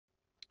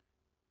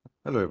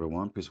Hello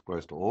everyone, peace of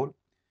Christ to all.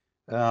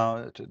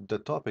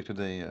 The topic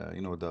today,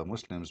 the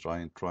Muslims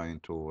trying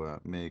to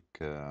make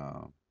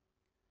to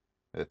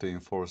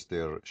enforce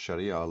their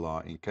Sharia law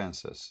in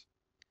Kansas,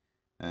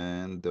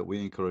 and we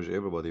encourage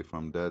everybody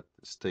from that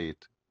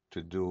state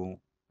to do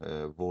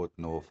vote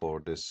no for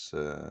this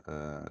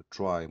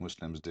try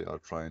Muslims they are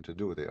trying to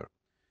do there.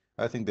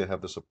 I think they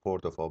have the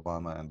support of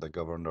Obama and the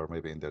governor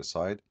maybe in their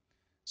side.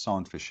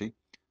 Sound fishy,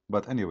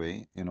 but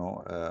anyway,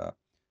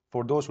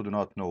 for those who do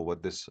not know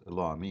what this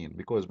law mean,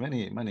 because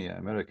many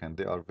Americans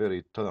they are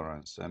very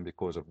tolerant, and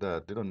because of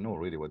that they don't know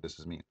really what this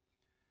is mean.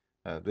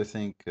 They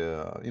think,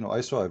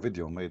 I saw a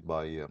video made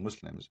by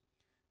Muslims.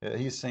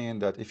 He's saying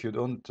that if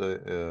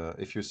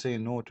you say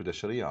no to the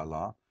Sharia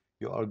law,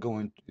 you are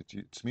going.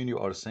 It's mean you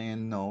are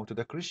saying no to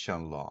the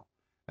Christian law,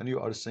 and you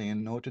are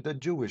saying no to the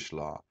Jewish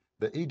law.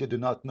 The idiot do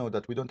not know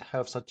that we don't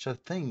have such a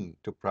thing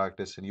to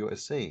practice in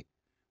USA.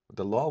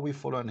 The law we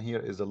follow in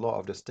here is the law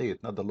of the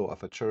state, not the law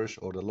of a church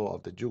or the law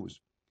of the Jews.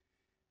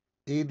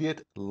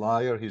 Idiot,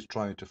 liar, he's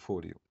trying to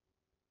fool you.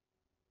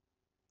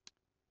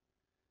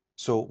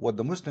 So what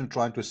the Muslim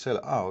trying to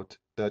sell out,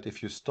 that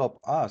if you stop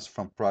us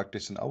from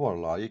practicing our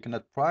law, you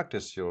cannot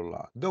practice your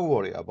law. Don't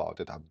worry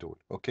about it, Abdul,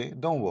 okay?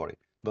 Don't worry.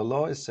 The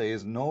law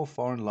says no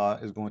foreign law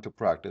is going to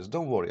practice.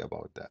 Don't worry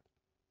about that.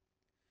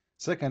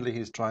 Secondly,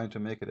 he's trying to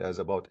make it as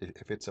about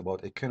if it's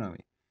about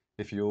economy.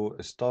 If you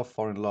stop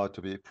foreign law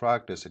to be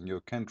practiced in your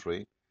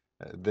country,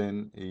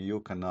 then you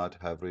cannot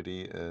have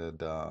really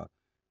the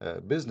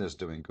business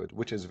doing good,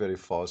 which is very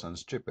false and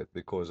stupid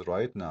because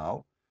right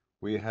now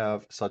we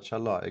have such a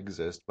law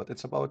exist, but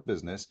it's about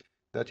business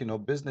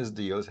that business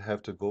deals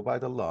have to go by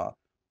the law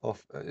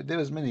of there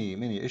is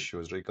many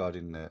issues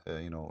regarding a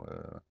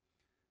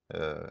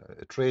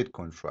trade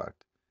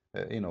contract.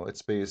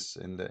 It's based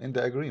in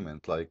the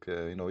agreement. Like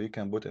you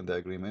can put in the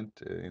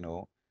agreement,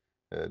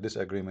 this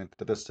agreement.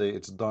 Let us say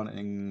it's done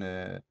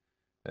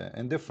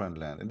in different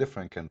land, in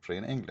different country,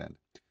 in England.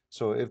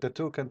 So if the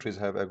two countries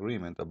have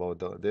agreement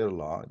about their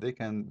law, they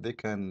can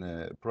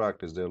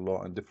practice their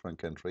law in different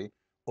country.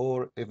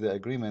 Or if the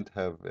agreement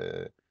have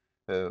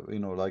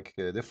like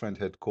a different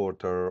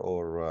headquarter,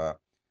 or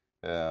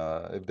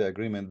if the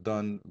agreement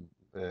done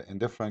in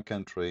different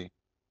country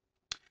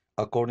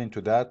according to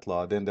that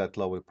law, then that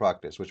law will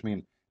practice, which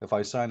means if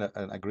I sign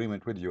an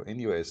agreement with you in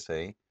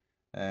USA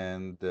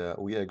and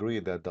we agree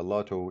that the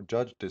law to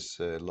judge this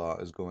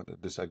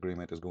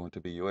agreement is going to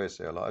be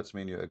USA law, it's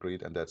mean you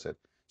agreed and that's it.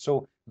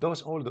 So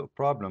those all the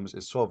problems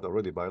is solved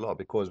already by law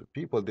because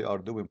people they are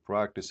doing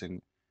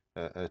practicing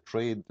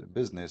trade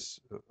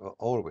business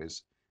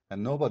always,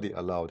 and nobody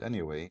allowed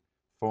anyway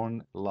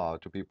foreign law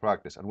to be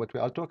practiced. And what we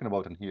are talking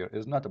about in here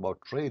is not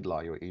about trade law,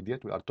 you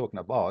idiot. We are talking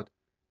about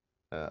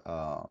uh,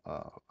 uh,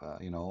 uh, uh,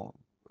 you know,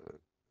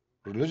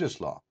 religious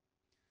law,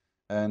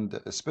 and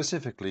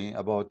specifically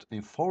about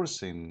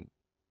enforcing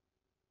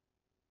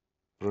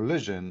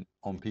religion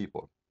on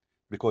people,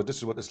 because this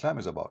is what Islam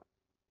is about.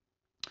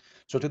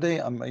 So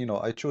today,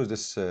 I choose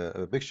this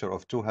picture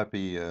of two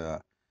happy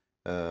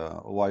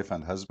wife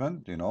and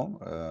husband,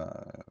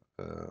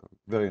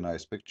 very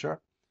nice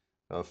picture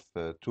of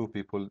two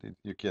people.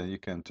 You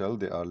can tell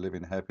they are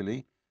living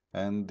happily,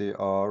 and they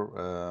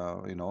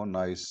are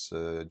nice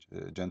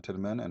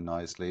gentlemen and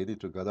nice lady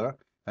together,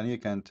 and you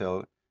can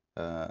tell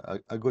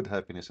a good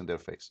happiness in their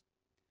face.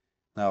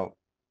 Now,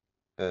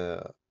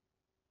 uh,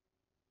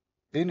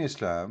 in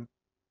Islam,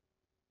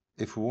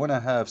 if we want to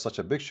have such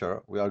a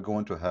picture, we are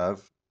going to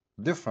have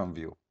different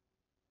view.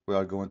 We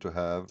are going to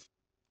have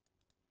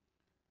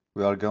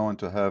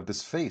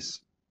this face.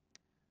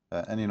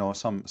 And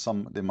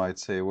some they might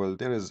say, well,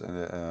 there is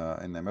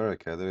in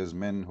America there is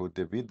men who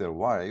they beat their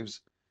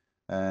wives,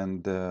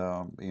 and they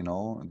are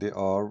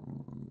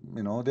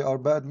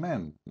bad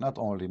men. Not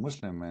only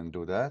Muslim men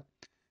do that.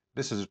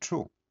 This is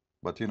true,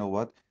 but you know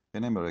what?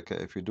 In America,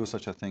 if you do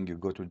such a thing, you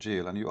go to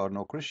jail, and you are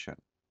no Christian.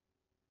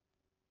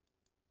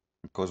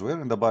 Because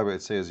where in the Bible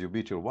it says you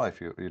beat your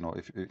wife,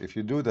 if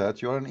you do that,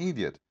 you're an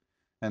idiot,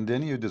 and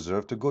then you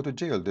deserve to go to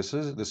jail. This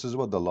is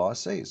what the law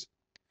says.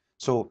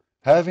 So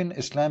having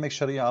Islamic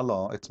Sharia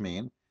law, it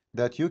means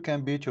that you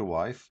can beat your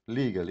wife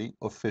legally,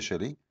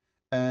 officially,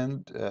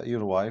 and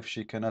your wife,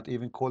 she cannot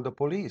even call the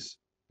police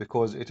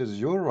because it is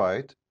your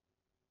right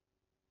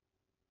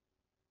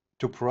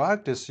to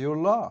practice your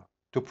law,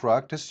 to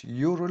practice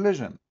your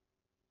religion.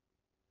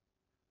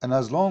 And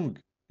as long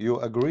you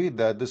agree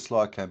that this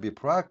law can be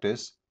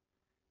practiced,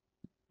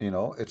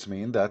 it's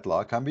mean that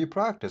law can be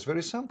practiced.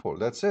 Very simple.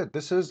 That's it.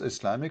 This is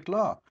Islamic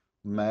law.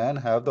 Man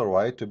have the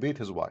right to beat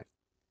his wife.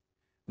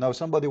 Now,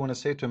 somebody want to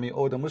say to me,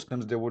 oh, the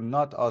Muslims, they will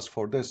not ask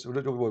for this.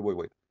 Wait, wait, wait,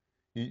 wait.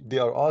 They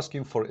are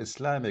asking for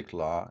Islamic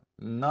law,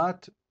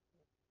 not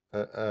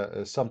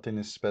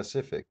something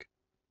specific.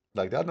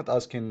 Like they're not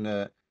asking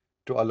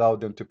to allow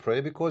them to pray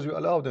because you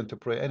allow them to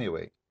pray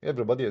anyway.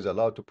 Everybody is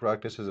allowed to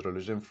practice his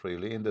religion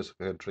freely in this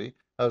country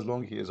as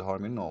long he is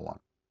harming no one.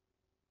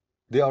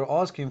 They are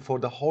asking for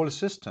the whole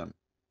system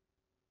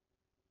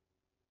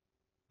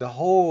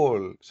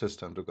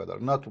together,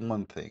 not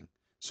one thing.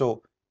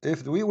 So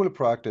if we will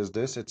practice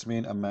this, it's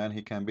mean a man,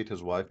 he can beat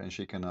his wife and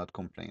she cannot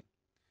complain.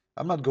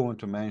 I'm not going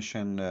to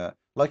mention,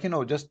 like,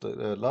 just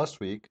last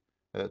week,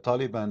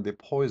 Taliban, they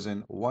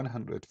poisoned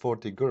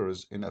 140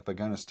 girls in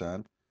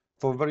Afghanistan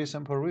for a very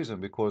simple reason,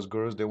 because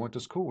girls, they went to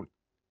school.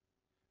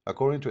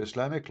 According to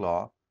Islamic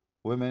law,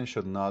 women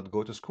should not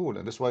go to school.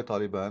 And that's why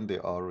Taliban, they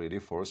are really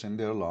forcing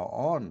their law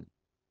on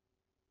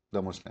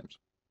the Muslims.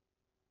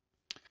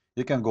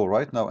 You can go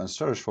right now and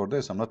search for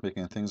this. I'm not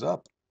making things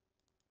up.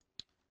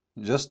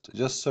 Just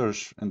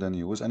search in the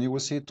news and you will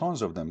see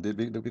tons of them.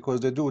 Because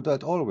they do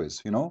that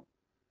always,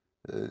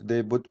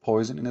 they put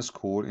poison in a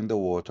school, in the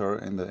water,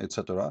 in the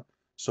etc.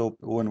 So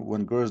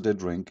when girls they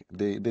drink,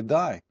 they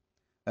die.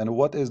 And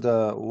what is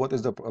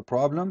the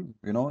problem?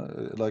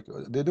 Like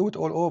they do it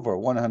all over.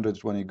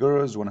 120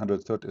 girls,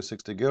 130,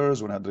 60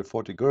 girls,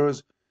 140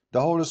 girls.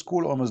 The whole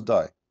school almost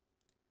die.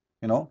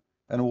 And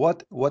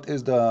what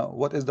is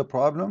the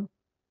problem?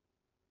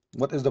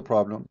 What is the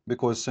problem?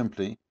 Because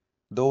simply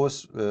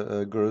those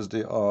girls,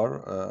 they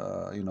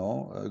are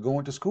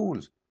going to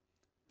schools.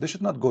 They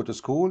should not go to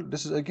school.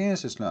 This is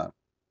against Islam.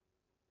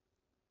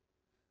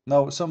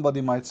 Now,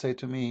 somebody might say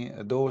to me,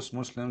 those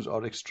Muslims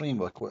are extreme.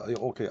 Like,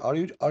 okay,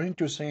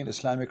 aren't you saying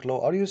Islamic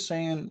law? Are you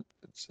saying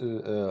it's,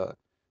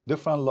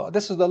 different law?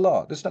 This is the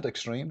law. This is not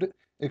extreme.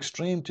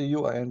 Extreme to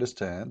you, I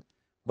understand,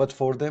 but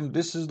for them,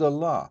 this is the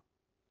law.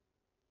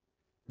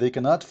 They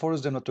cannot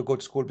force them not to go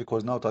to school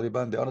because now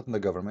Taliban, they are not in the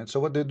government.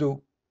 So what they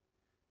do?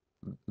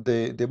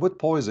 They put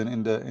poison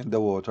in the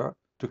water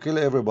to kill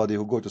everybody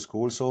who go to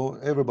school, so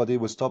everybody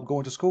will stop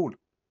going to school.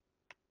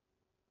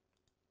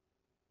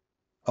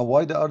 And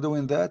why they are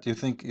doing that? You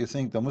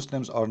think the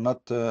Muslims are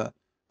not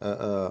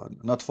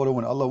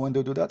following Allah when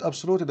they do that?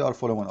 Absolutely, they are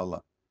following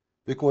Allah,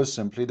 because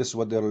simply this is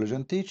what their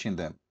religion teaching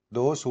them.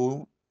 Those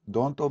who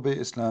don't obey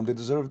Islam, they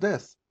deserve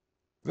death.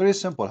 Very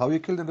simple. How you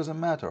kill them doesn't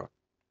matter.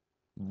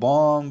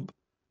 Bomb,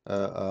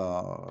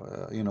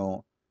 uh, you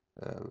know,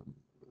 uh,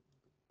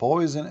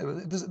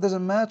 poison. It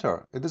doesn't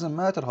matter. It doesn't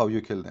matter how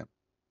you kill them.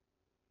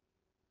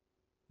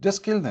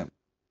 Just kill them.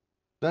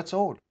 That's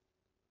all.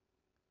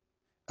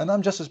 And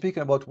I'm just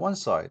speaking about one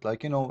side,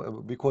 like,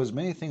 because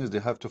many things they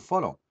have to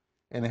follow.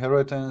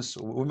 Inheritance,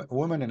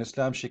 women in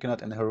Islam, she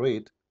cannot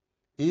inherit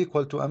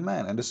equal to a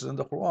man. And this is in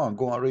the Quran.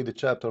 Go and read the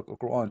chapter,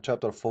 Quran,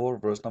 chapter 4,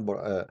 verse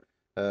number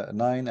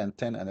 9 and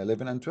 10 and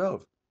 11 and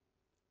 12.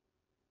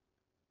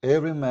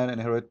 Every man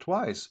inherit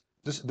twice.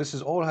 This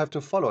is all have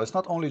to follow. It's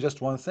not only just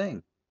one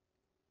thing.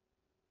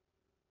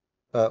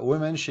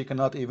 Women, she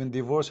cannot even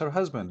divorce her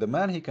husband. The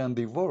man, he can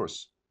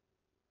divorce.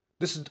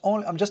 This is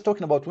only, I'm just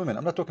talking about women.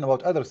 I'm not talking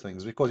about other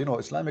things, because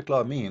Islamic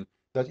law mean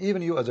that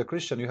even you as a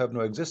Christian, you have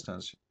no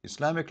existence.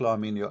 Islamic law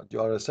mean you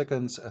are a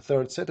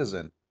third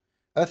citizen.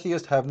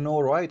 Atheists have no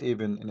right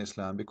even in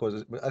Islam,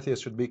 because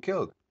atheists should be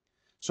killed.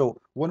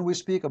 So when we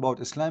speak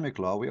about Islamic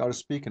law, we are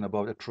speaking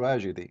about a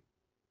tragedy.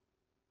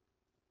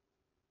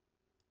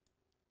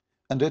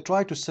 And they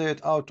try to say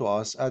it out to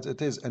us as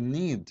it is a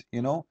need.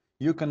 You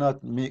cannot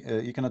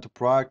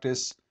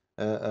practice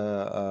like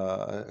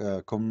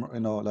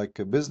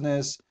a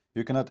business.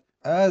 You cannot,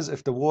 as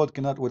if the world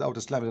cannot without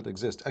Islam not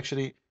exist.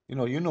 Actually,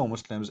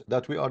 Muslims,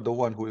 that we are the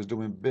one who is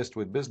doing best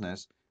with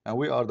business, and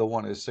we are the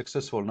one who is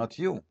successful, not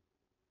you.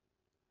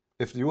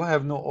 If you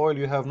have no oil,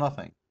 you have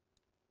nothing.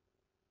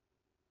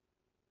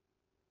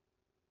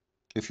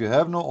 If you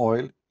have no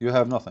oil, you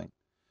have nothing.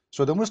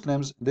 So the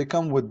Muslims, they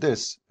come with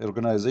this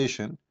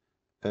organization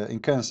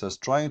in Kansas,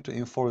 trying to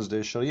enforce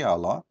the Sharia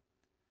law,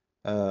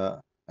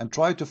 and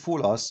try to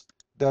fool us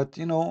that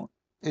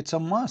it's a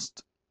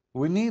must.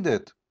 We need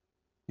it.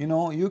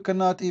 You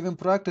cannot even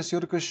practice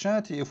your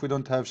Christianity if we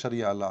don't have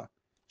Sharia law.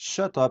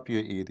 Shut up, you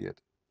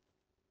idiot.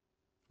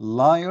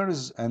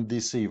 Liars and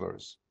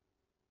deceivers.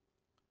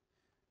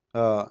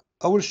 I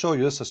will show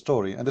you this a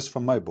story, and this is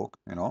from my book.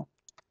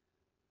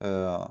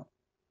 Uh,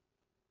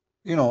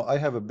 I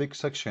have a big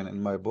section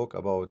in my book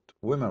about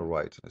women's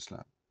rights in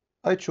Islam.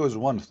 I chose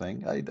one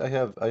thing. I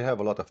have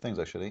a lot of things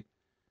actually.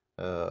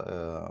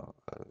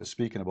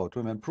 Speaking about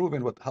women,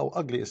 proving how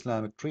ugly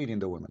Islam is treating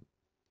the women.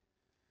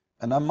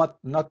 And I'm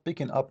not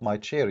picking up my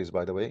cherries,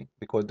 by the way,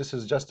 because this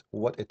is just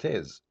what it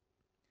is.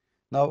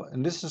 Now,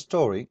 in this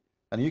story,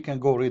 and you can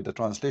go read the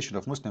translation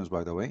of Muslims,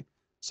 by the way,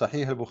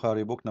 Sahih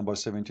al-Bukhari, book number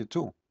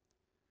 72.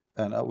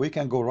 And we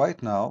can go right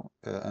now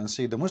and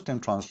see the Muslim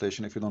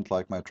translation if you don't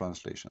like my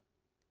translation.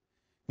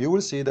 You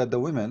will see that the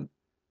women,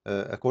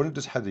 according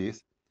to this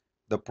hadith,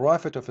 the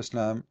Prophet of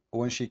Islam,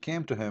 when she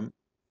came to him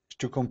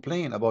to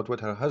complain about what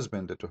her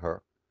husband did to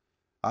her,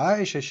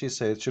 Aisha,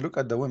 she looked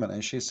at the women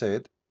and she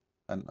said,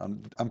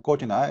 and I'm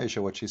quoting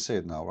Aisha what she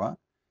said now, right?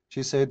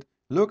 She said,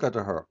 look at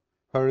her.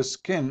 Her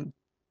skin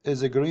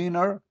is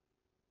greener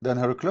than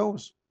her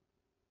clothes.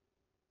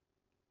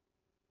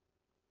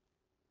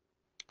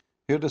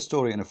 Hear the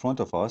story in front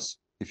of us,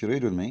 if you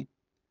read with me.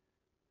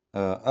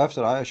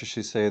 After Aisha,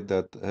 she said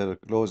that her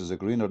clothes is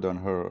greener than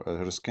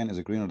her skin is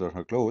greener than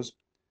her clothes,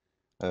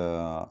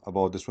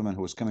 about this woman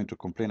who was coming to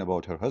complain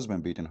about her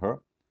husband beating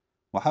her.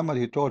 Muhammad,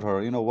 he told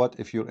her, you know what,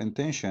 if your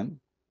intention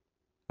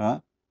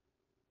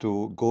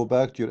to go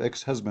back to your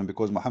ex-husband,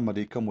 because Muhammad,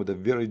 he come with a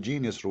very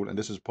genius rule, and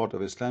this is part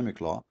of Islamic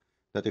law,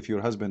 that if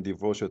your husband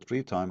divorced you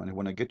 3 times and he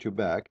want to get you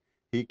back,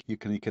 he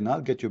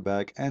cannot get you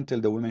back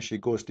until the woman she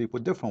goes sleep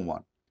with different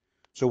one.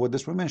 So what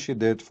this woman she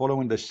did,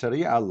 following the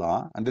Sharia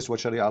law, and this is what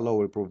Sharia law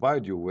will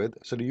provide you with,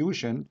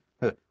 solution,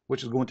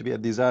 which is going to be a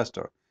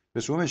disaster.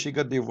 This woman, she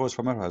got divorced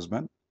from her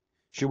husband.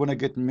 She want to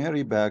get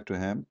married back to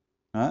him,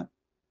 huh?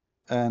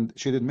 And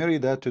she did marry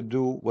that to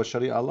do what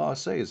Sharia law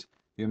says.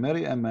 You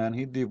marry a man,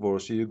 he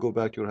divorced you, you go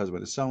back to your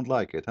husband. It sounds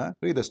like it, huh?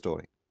 Read the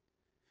story.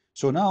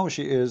 So now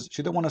she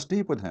don't want to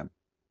sleep with him.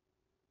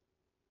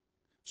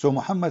 So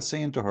Muhammad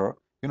saying to her,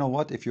 you know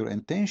what, if your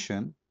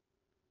intention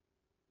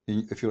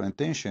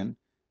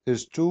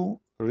is to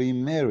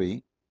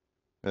remarry,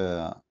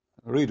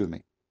 read with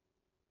me.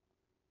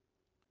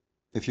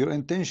 If your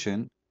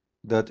intention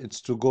that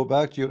it's to go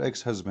back to your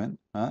ex-husband,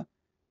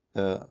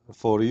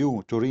 for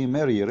you to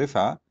remarry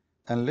Rifa'a,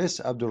 unless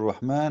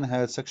Abdur-Rahman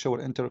had sexual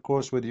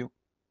intercourse with you.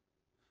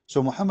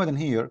 So Muhammad in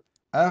here,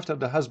 after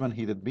the husband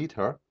he did beat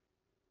her,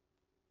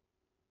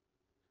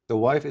 the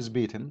wife is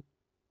beaten,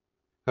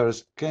 her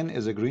skin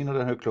is greener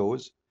than her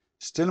clothes,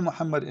 still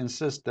Muhammad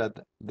insists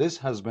that this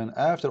husband,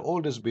 after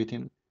all this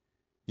beating,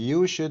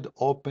 you should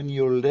open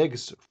your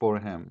legs for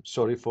him.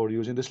 Sorry for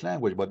using this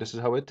language, but this is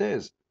how it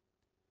is.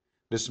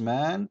 This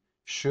man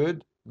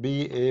should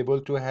be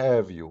able to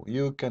have you.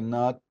 You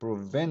cannot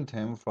prevent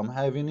him from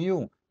having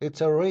you.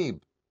 It's a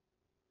rape.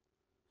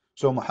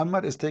 So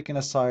Muhammad is taking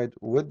a side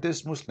with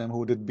this Muslim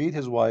who did beat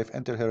his wife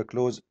until her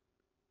clothes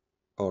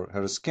or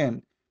her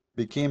skin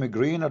became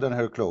greener than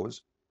her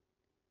clothes.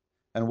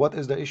 And what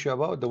is the issue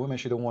about? The women,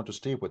 she don't want to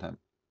sleep with him.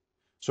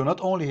 So not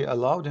only he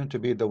allowed him to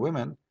beat the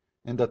women,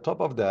 in the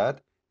top of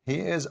that, he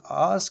is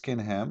asking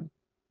him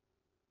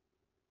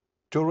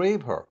to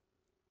rape her.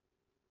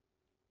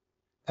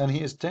 And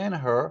he is telling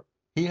her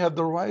he have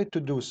the right to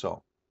do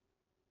so.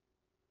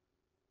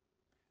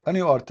 And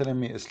you are telling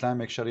me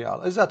Islamic Sharia,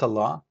 is that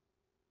Allah?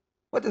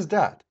 What is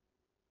that?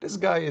 This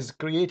guy is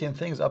creating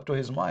things up to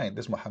his mind,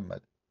 this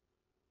Muhammad.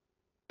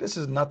 This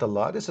is not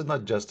Allah, this is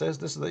not justice,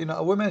 this is,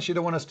 a woman, she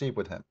don't want to sleep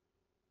with him.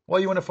 Why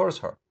you want to force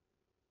her?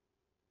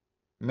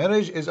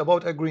 Marriage is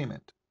about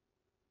agreement,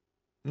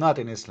 not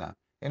in Islam.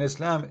 In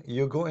Islam,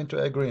 you go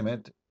into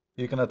agreement,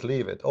 you cannot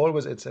leave it.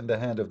 Always it's in the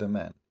hand of the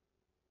man.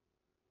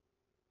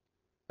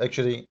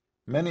 Actually,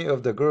 many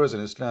of the girls in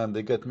Islam,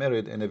 they get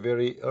married in a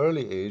very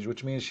early age,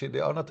 which means they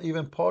are not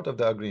even part of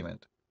the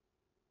agreement.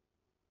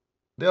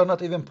 They are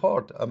not even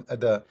part.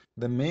 The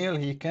male,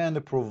 he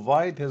can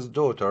provide his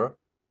daughter,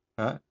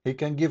 he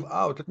can give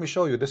out. Let me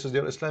show you. This is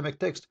their Islamic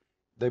text.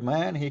 The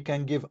man, he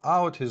can give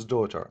out his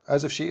daughter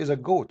as if she is a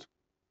goat.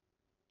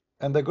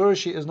 And the girl,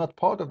 she is not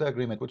part of the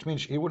agreement, which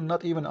means he would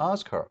not even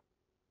ask her.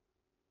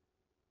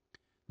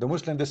 The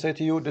Muslim, they say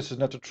to you, this is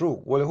not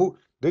true. Well, who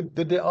did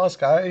they ask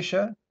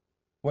Aisha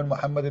when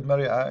Muhammad did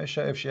marry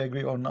Aisha if she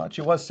agreed or not?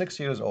 She was 6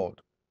 years old.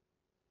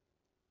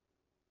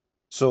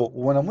 So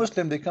when a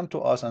Muslim, they come to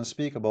us and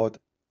speak about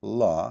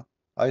law,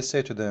 I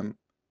say to them,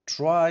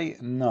 try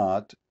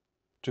not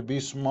to be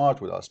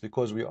smart with us,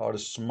 because we are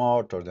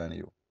smarter than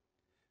you.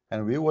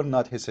 And we will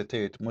not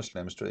hesitate,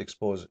 Muslims, to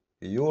expose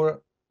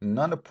your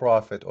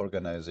non-profit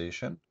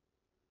organization,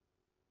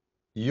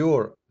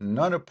 your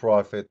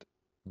non-profit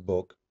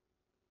book,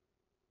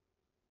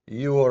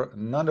 your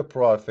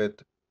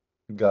non-profit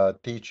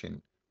God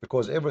teaching,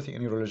 because everything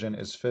in your religion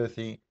is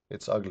filthy,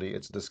 it's ugly,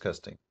 it's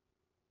disgusting.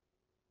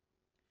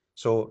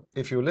 So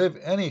if you live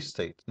any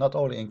state, not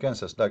only in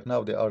Kansas, like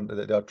now they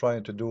are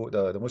trying to do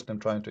the Muslim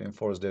trying to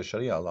enforce their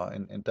Sharia law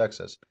in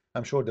Texas.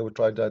 I'm sure they will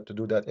try to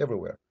do that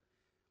everywhere.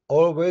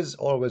 Always,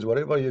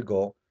 wherever you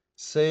go,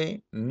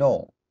 say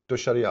no to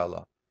Sharia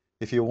law.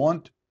 If you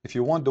want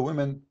the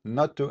women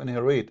not to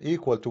inherit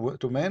equal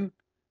to men,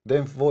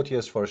 then vote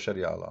yes for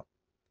Sharia law.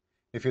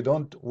 If you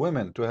don't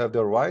women to have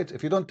their rights,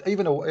 if you don't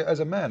even as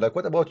a man, like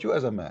what about you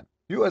as a man?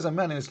 You as a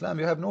man in Islam,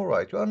 you have no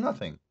right. You are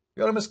nothing.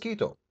 You are a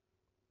mosquito.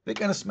 They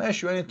can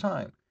smash you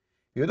anytime.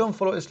 You don't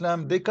follow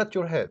Islam, they cut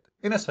your head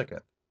in a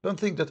second. Don't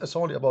think that it's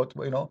only about,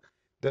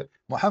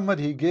 Muhammad,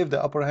 he gave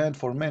the upper hand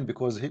for men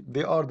because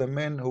they are the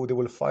men who they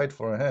will fight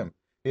for him.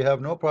 He have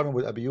no problem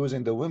with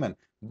abusing the women.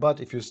 But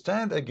if you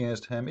stand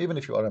against him, even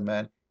if you are a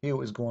man, he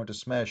is going to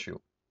smash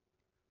you.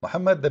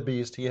 Muhammad the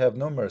beast, he have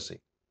no mercy.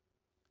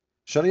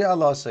 Sharia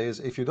law says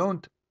if you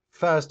don't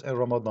fast in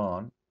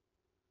Ramadan,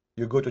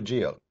 you go to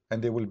jail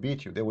and they will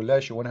beat you. They will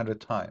lash you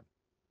 100 times.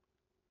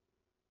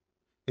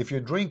 If you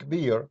drink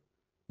beer,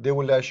 they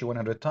will lash you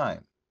 100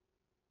 times.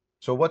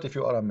 So what if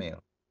you are a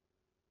male?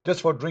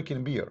 Just for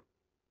drinking beer.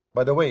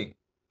 By the way,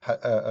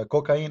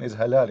 cocaine is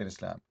halal in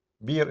Islam.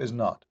 Beer is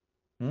not.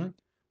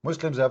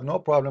 Muslims have no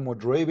problem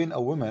with raping a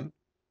woman.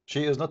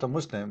 She is not a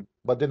Muslim,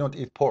 but they don't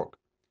eat pork.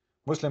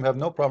 Muslims have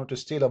no problem to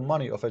steal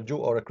money of a Jew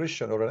or a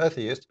Christian or an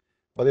atheist,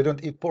 but they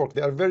don't eat pork.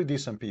 They are very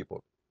decent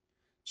people.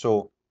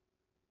 So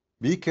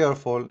be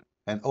careful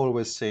and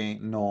always say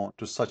no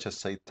to such a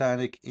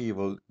satanic,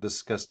 evil,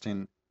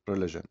 disgusting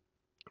religion.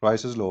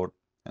 Christ is Lord,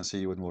 and see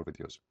you with more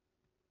videos.